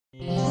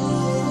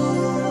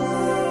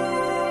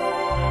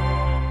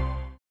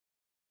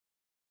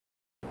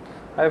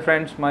Hi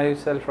friends,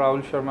 myself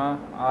Rahul Sharma.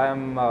 I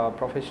am a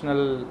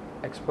professional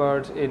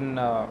expert in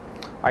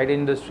IT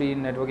industry,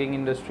 networking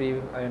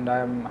industry, and I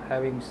am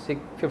having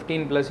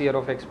 15 plus year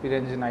of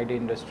experience in IT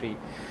industry.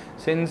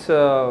 Since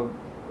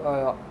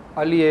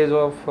early age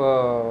of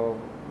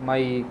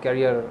my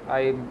career,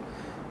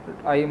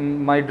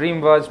 my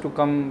dream was to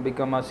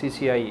become a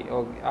CCIE.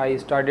 I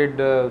started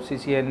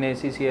CCNA,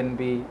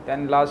 CCNP,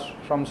 and last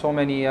from so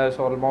many years,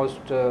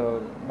 almost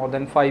more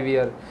than 5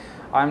 years.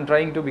 I am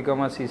trying to become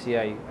a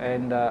CCIE,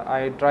 and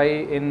I try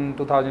in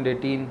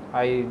 2018.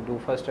 I do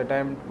first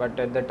attempt, but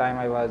at that time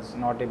I was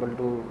not able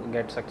to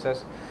get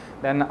success.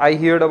 Then I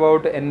heard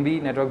about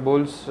NB Network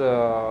Bulls,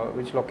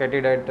 which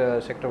located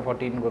at Sector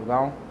 14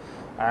 Gurugram,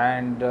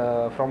 and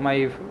from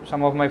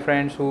some of my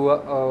friends who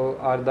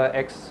are the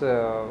ex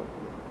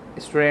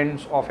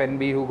students of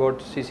NB who got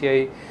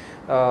CCIE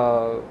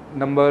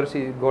numbers,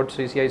 got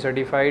CCIE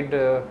certified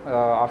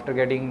after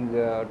getting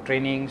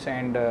trainings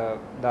and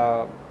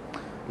the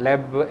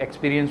lab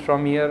experience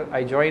from here.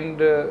 I joined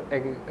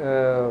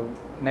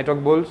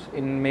Network Bulls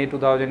in May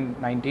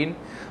 2019.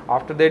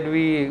 After that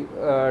we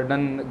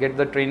get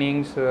the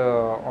trainings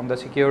on the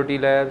security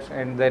labs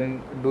and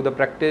then do the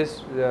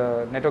practice.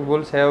 Network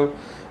Bulls have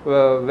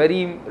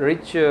very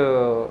rich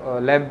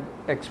lab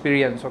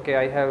experience. Okay,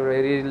 I have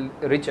very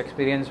rich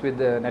experience with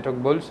the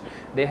Network Bulls.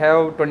 They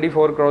have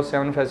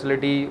 24/7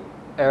 facility.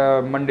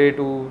 Monday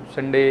to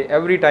Sunday,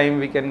 every time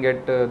we can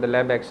get the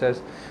lab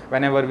access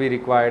whenever we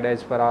required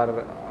as per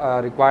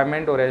our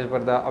requirement or as per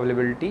the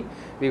availability.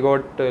 We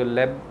got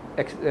lab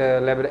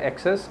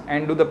access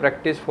and do the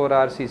practice for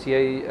our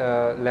CCIE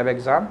lab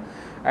exam.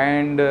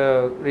 And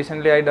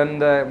recently I done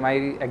my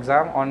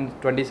exam on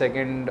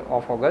 22nd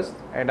of August,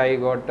 and I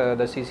got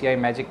the CCIE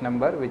magic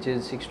number, which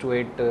is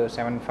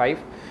 62875,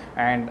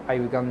 and I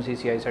become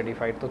CCIE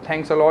certified. So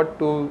thanks a lot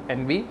to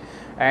NB,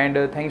 and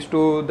thanks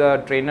to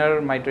the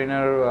trainer, my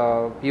trainer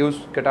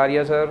Piyush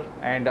Kataria sir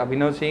and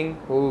Abhinav Singh,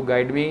 who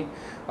guide me,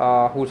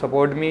 who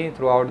support me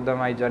throughout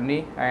my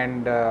journey,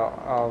 and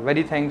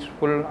very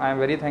thankful. I am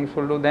very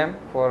thankful to them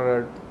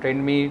for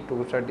train me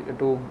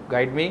to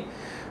guide me.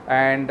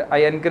 And I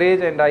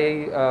encourage and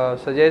I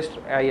suggest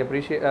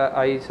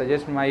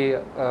my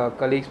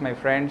colleagues, my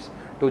friends,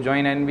 to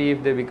join NB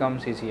if they become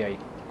CCIE.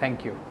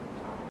 Thank you.